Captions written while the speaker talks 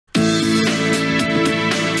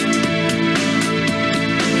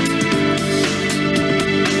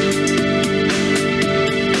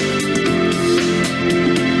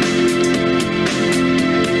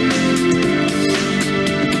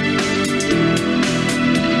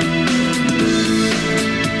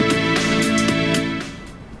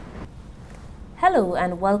Hello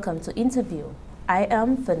and welcome to Interview. I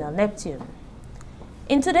am Fernelle Neptune.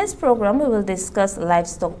 In today's program, we will discuss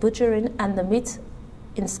livestock butchering and the meat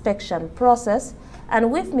inspection process.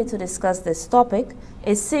 And with me to discuss this topic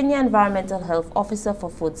is Senior Environmental Health Officer for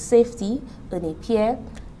Food Safety, Ernie Pierre,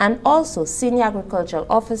 and also Senior Agricultural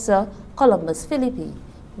Officer, Columbus Phillippe.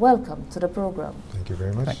 Welcome to the program. Thank you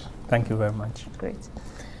very much. Thank you very much. Great.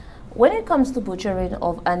 When it comes to butchering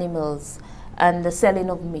of animals and the selling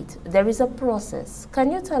of meat, there is a process.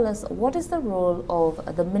 Can you tell us what is the role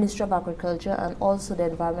of the Ministry of Agriculture and also the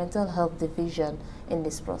Environmental Health Division in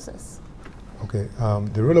this process? Okay,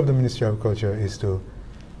 the role of the Ministry of Agriculture is to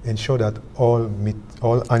ensure that all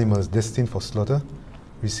animals destined for slaughter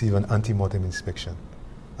receive an ante-mortem inspection.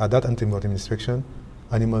 At that ante-mortem inspection,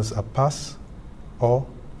 animals are passed or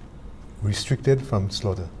restricted from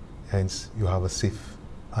slaughter. Hence, you have a safe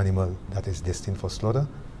animal that is destined for slaughter,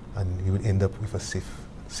 and you will end up with a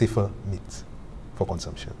safer meat for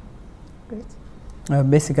consumption. Great.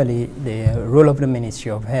 Basically, the role of the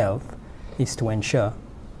Ministry of Health is to ensure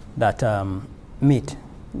that meat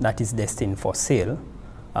that is destined for sale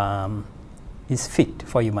is fit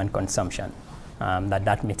for human consumption,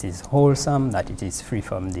 that meat is wholesome, that it is free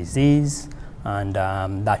from disease, and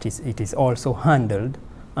that it is also handled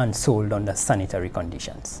and sold under sanitary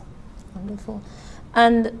conditions. Wonderful.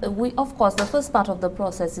 And of course, the first part of the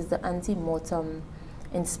process is the ante-mortem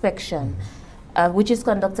inspection, which is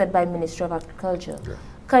conducted by Ministry of Agriculture. Yeah.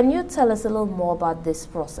 Can you tell us a little more about this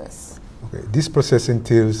process? Okay. This process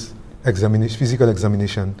entails physical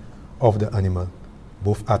examination of the animal,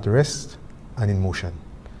 both at rest and in motion.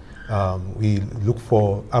 We look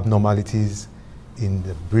for abnormalities in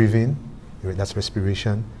the breathing, that's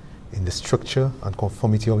respiration, in the structure and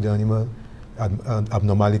conformity of the animal,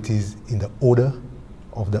 abnormalities in the odor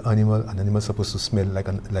of the animal. An animal is supposed to smell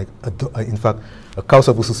in fact, a cow is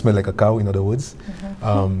supposed to smell like a cow, in other words.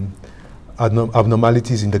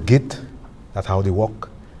 Abnormalities in the gait, that's how they walk,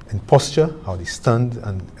 and posture, how they stand,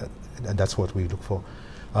 and that's what we look for.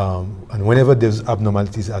 And whenever those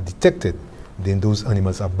abnormalities are detected, then those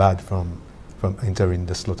animals are barred from entering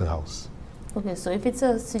the slaughterhouse. Okay, so if it's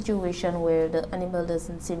a situation where the animal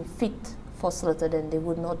doesn't seem fit for slaughter, then they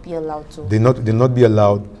would not be allowed to? They'll not be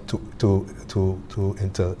allowed to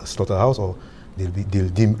enter a slaughterhouse, or they'll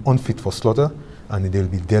deem unfit for slaughter, and they'll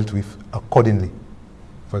be dealt with accordingly.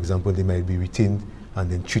 For example, they might be retained and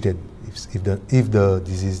then treated if the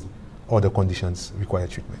disease or the conditions require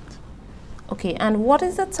treatment. Okay, and what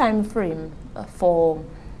is the time frame for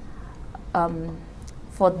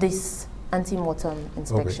this ante-mortem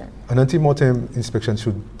inspection? Okay. An ante-mortem inspection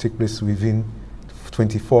should take place within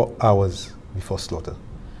 24 hours before slaughter.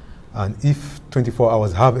 And if 24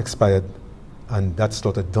 hours have expired and that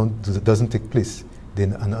slaughter doesn't take place,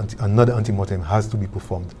 then another ante-mortem has to be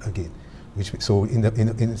performed again. So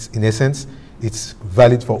in essence, it's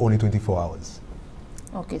valid for only 24 hours.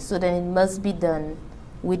 Okay, so then it must be done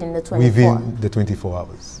within the 24 Within the 24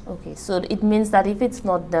 hours. Okay, so it means that if it's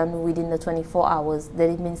not done within the 24 hours,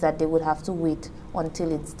 then it means that they would have to wait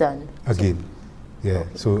until it's done. Again, so, yeah. Okay.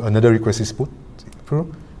 So another request is put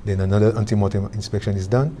through, then another ante-mortem inspection is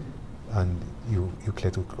done, and you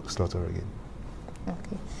clear to slaughter again.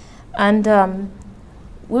 Okay, and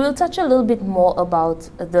we will touch a little bit more about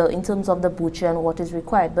in terms of the butcher and what is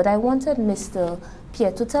required, but I wanted Mr.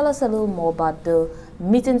 Pierre to tell us a little more about the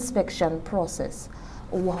meat inspection process.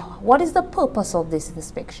 What is the purpose of this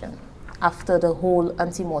inspection after the whole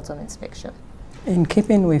ante-mortem inspection? In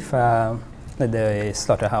keeping with the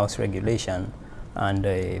Slaughterhouse Regulation and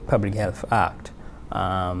the Public Health Act,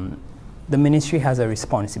 the Ministry has a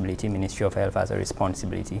responsibility, Ministry of Health has a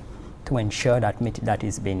responsibility to ensure that meat that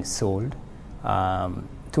is being sold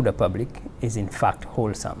to the public is in fact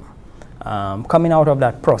wholesome. Coming out of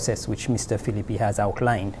that process, which Mr. Phillippe has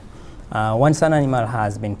outlined, once an animal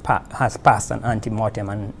has passed an ante-mortem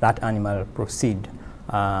and that animal proceed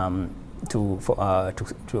to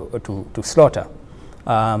slaughter,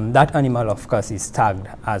 that animal of course is tagged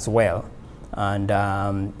as well,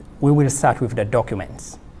 and we will start with the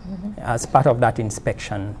documents. As part of that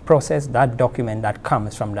inspection process, that document that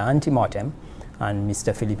comes from the ante-mortem, and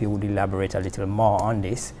Mr. Phillippe would elaborate a little more on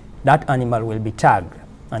this, that animal will be tagged,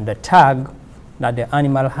 and the tag that the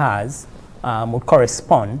animal has would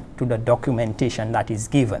correspond to the documentation that is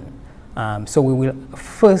given. So we will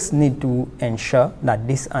first need to ensure that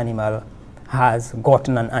this animal has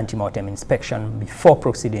gotten an ante-mortem inspection before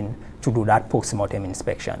proceeding to do that post-mortem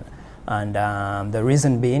inspection. And the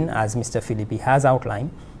reason being, as Mr. Phillippe has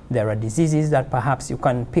outlined, there are diseases that perhaps you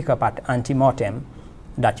can pick up at ante-mortem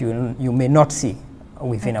that you may not see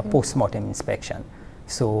within a post-mortem inspection.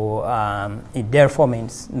 So it therefore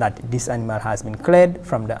means that this animal has been cleared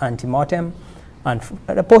from the ante-mortem, and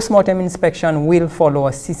the post-mortem inspection will follow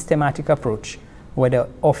a systematic approach where the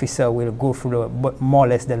officer will go through more or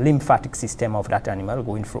less the lymphatic system of that animal,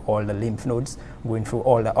 going through all the lymph nodes, going through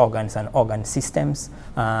all the organs and organ systems.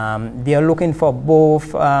 They are looking for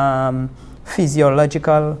both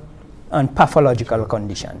physiological and pathological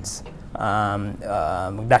conditions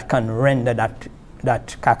that can render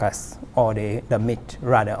that carcass or the meat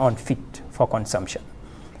rather unfit for consumption.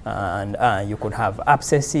 And you could have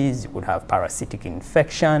abscesses, you could have parasitic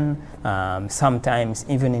infection, sometimes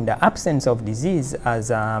even in the absence of disease, as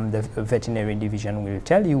the veterinary division will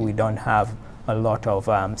tell you, we don't have a lot of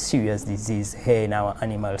serious disease here in our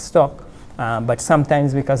animal stock. But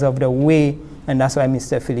sometimes because of the way, and that's why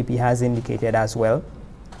Mr. Phillippe has indicated as well,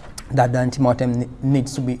 that the antemortem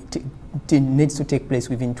needs to take place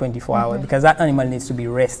within 24 hours, because that animal needs to be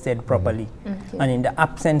rested properly. And in the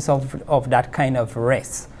absence of that kind of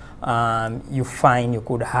rest, you find you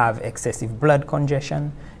could have excessive blood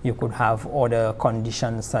congestion, you could have other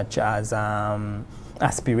conditions such as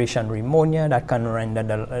aspiration pneumonia that can render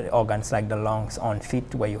the organs like the lungs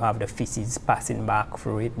unfit, where you have the feces passing back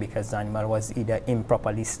through it because the animal was either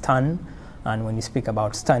improperly stunned. And when you speak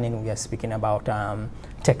about stunning, we are speaking about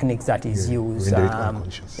techniques that is used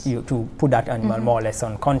to put that animal more or less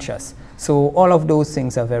unconscious. So all of those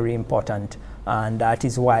things are very important, and that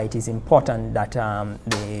is why it is important that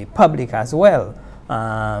the public as well,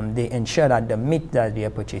 they ensure that the meat that they are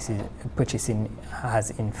purchasing has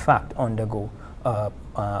in fact undergo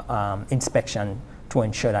inspection to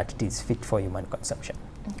ensure that it is fit for human consumption.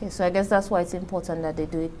 Okay, so I guess that's why it's important that they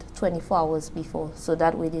do it 24 hours before, so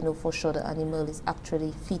that way they know for sure the animal is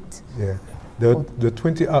actually fit. Yeah,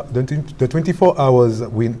 the 24 hours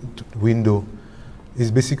window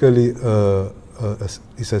is basically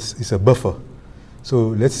it's a buffer. So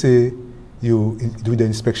let's say you do the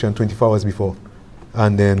inspection 24 hours before,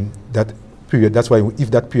 and then that period, that's why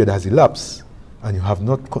if that period has elapsed and you have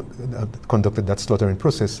not conducted that slaughtering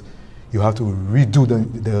process, you have to redo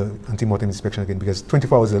the antemortem inspection again, because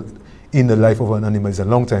 24 hours in the life of an animal is a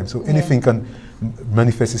long time. So anything can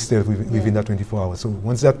manifest itself within that 24 hours. So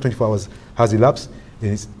once that 24 hours has elapsed,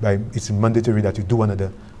 then it's mandatory that you do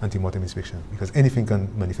another antemortem inspection, because anything can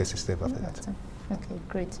manifest itself after that. Okay,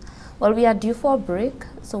 great. Well, we are due for a break,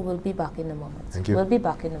 so we'll be back in a moment. Thank you. We'll be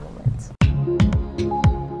back in a moment.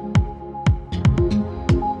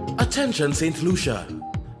 Attention St. Lucia.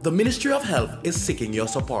 The Ministry of Health is seeking your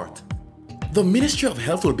support. The Ministry of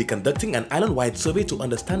Health will be conducting an island-wide survey to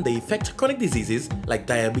understand the effect chronic diseases like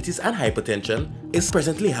diabetes and hypertension is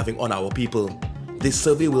presently having on our people. This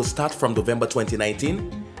survey will start from November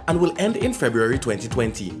 2019 and will end in February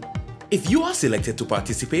 2020. If you are selected to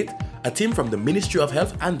participate, a team from the Ministry of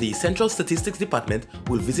Health and the Central Statistics Department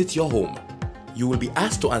will visit your home. You will be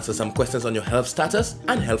asked to answer some questions on your health status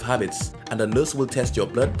and health habits, and a nurse will test your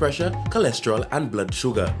blood pressure, cholesterol, and blood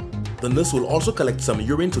sugar. The nurse will also collect some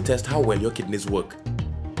urine to test how well your kidneys work.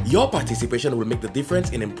 Your participation will make the difference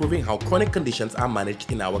in improving how chronic conditions are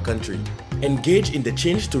managed in our country. Engage in the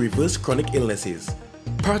change to reverse chronic illnesses.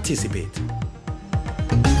 Participate.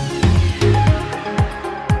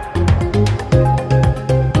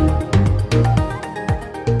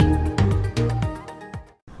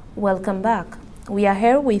 Welcome back. We are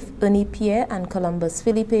here with Ernie, Pierre and Columbus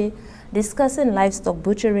Phillippe discussing livestock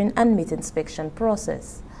butchering and meat inspection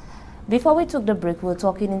process. Before we took the break, we were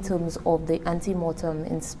talking in terms of the ante-mortem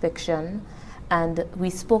inspection, and we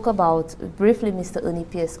spoke about, briefly Mr. Ernie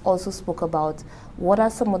Pierce also spoke about what are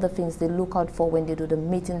some of the things they look out for when they do the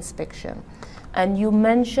meat inspection. And you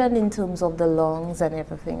mentioned in terms of the lungs and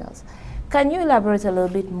everything else. Can you elaborate a little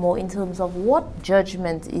bit more in terms of what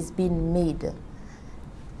judgment is being made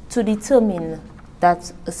to determine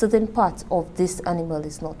that a certain part of this animal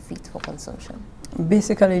is not fit for consumption?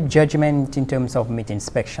 Basically, judgment in terms of meat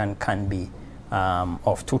inspection can be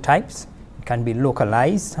of two types. It can be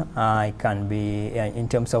localized. It can be in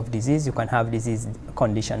terms of disease. You can have disease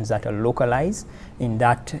conditions that are localized. In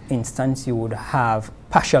that instance, you would have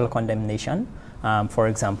partial condemnation. For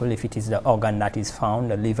example, if it is the organ that is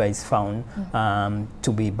found, the liver is found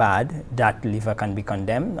to be bad, that liver can be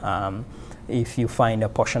condemned. If you find a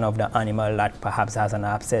portion of the animal that perhaps has an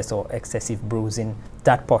abscess or excessive bruising,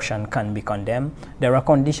 that portion can be condemned. There are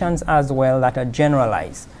conditions as well that are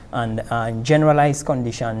generalized, and in generalized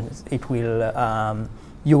conditions, it will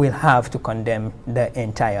you will have to condemn the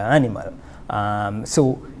entire animal.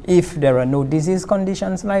 So if there are no disease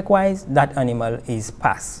conditions, likewise, that animal is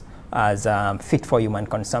passed as fit for human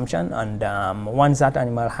consumption, and once that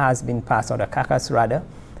animal has been passed, or the carcass rather,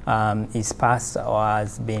 is passed or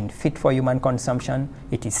has been fit for human consumption,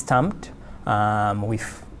 it is stamped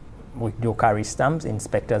we do carry stamps.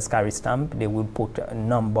 Inspectors carry stamp. They will put a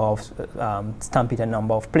number of stamp it a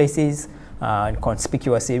number of places in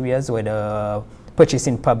conspicuous areas where the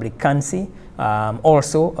purchasing public can see.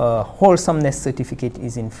 Also, a wholesomeness certificate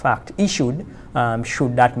is in fact issued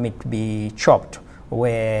should that meat be chopped,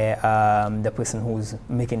 where the person who's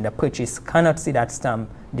making the purchase cannot see that stamp.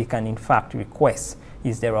 They can in fact request,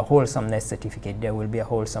 is there a wholesomeness certificate? There will be a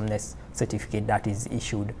wholesomeness certificate that is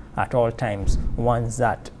issued at all times once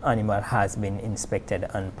that animal has been inspected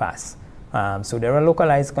and passed. So there are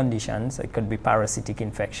localized conditions. It could be parasitic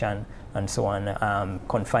infection and so on,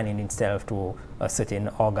 confining itself to a certain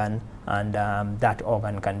organ, and that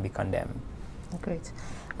organ can be condemned. Great.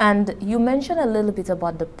 And you mentioned a little bit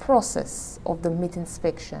about the process of the meat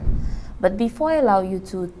inspection. But before I allow you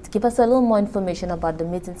to give us a little more information about the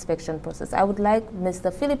meat inspection process, I would like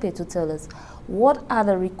Mr. Phillippe to tell us what are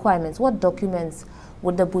the requirements, what documents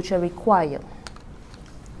would the butcher require?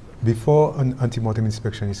 Before an ante-mortem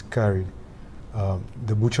inspection is carried,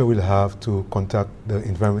 the butcher will have to contact the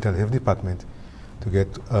Environmental Health Department to get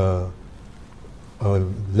a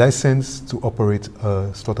license to operate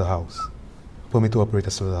a slaughterhouse, permit to operate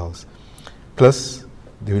a slaughterhouse. Plus,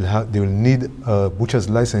 they will need a butcher's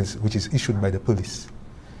license, which is issued by the police.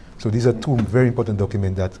 So these are two very important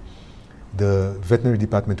documents that the veterinary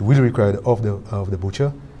department will require of the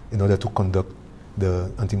butcher in order to conduct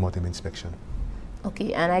the ante-mortem inspection.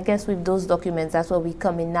 Okay, and I guess with those documents, that's where we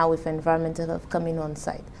come in now with environmental health coming on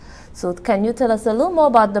site. So can you tell us a little more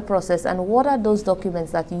about the process and what are those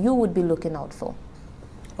documents that you would be looking out for?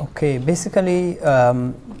 Okay, basically,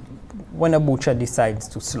 when a butcher decides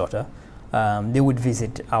to slaughter, they would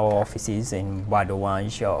visit our offices in Bois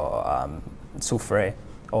d'Orange or Soufrière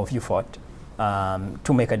or Vieux-Fort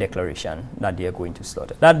to make a declaration that they are going to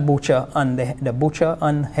slaughter. That butcher and the butcher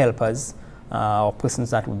and helpers or persons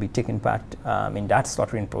that will be taking part in that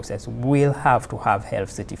slaughtering process will have to have health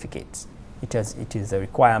certificates. It is a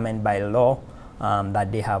requirement by law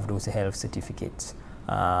that they have those health certificates.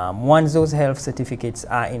 Once those health certificates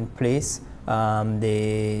are in place,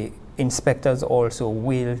 the inspectors also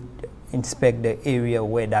will inspect the area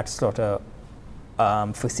where that slaughter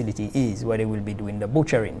facility is, where they will be doing the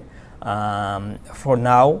butchering. For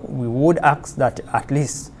now, we would ask that at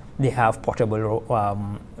least they have potable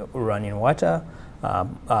running water,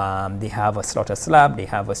 they have a slaughter slab, they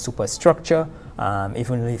have a superstructure,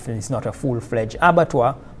 even if it's not a full-fledged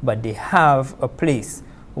abattoir, but they have a place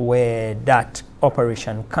where that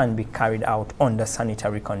operation can be carried out under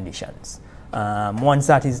sanitary conditions. Once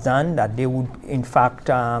that is done, that they would in fact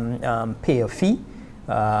pay a fee,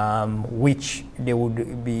 which they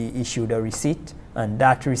would be issued a receipt, and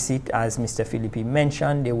that receipt, as Mr. Phillippe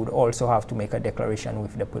mentioned, they would also have to make a declaration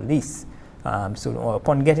with the police. So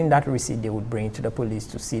upon getting that receipt, they would bring it to the police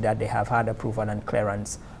to see that they have had approval and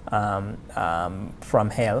clearance from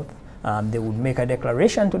health. They would make a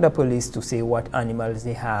declaration to the police to say what animals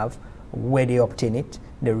they have, where they obtain it,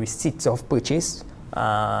 the receipts of purchase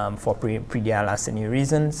for predial larceny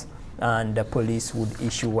reasons, and the police would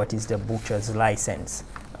issue what is the butcher's license.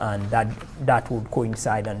 And that would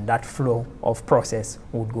coincide, and that flow of process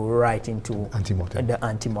would go right into the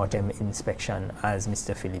ante-mortem inspection, as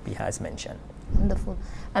Mr. Phillippe has mentioned. Wonderful.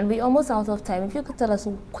 And we're almost out of time. If you could tell us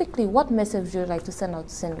quickly, what message would you like to send out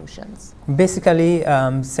to St. Lucians? Basically,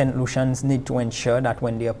 St. Lucians need to ensure that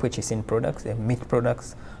when they are purchasing products, their meat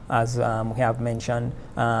products, as we have mentioned,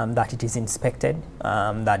 that it is inspected,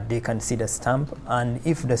 that they can see the stamp, and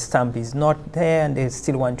if the stamp is not there and they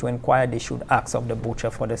still want to inquire, they should ask of the butcher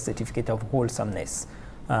for the certificate of wholesomeness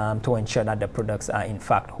to ensure that the products are in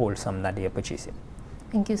fact wholesome that they are purchasing.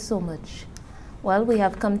 Thank you so much. Well, we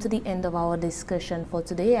have come to the end of our discussion for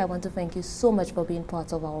today. I want to thank you so much for being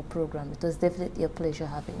part of our program. It was definitely a pleasure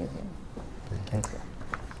having you here. Thank you.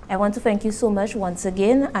 I want to thank you so much once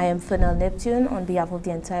again. I am Fernelle Neptune on behalf of the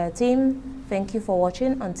entire team. Thank you for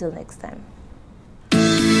watching. Until next time.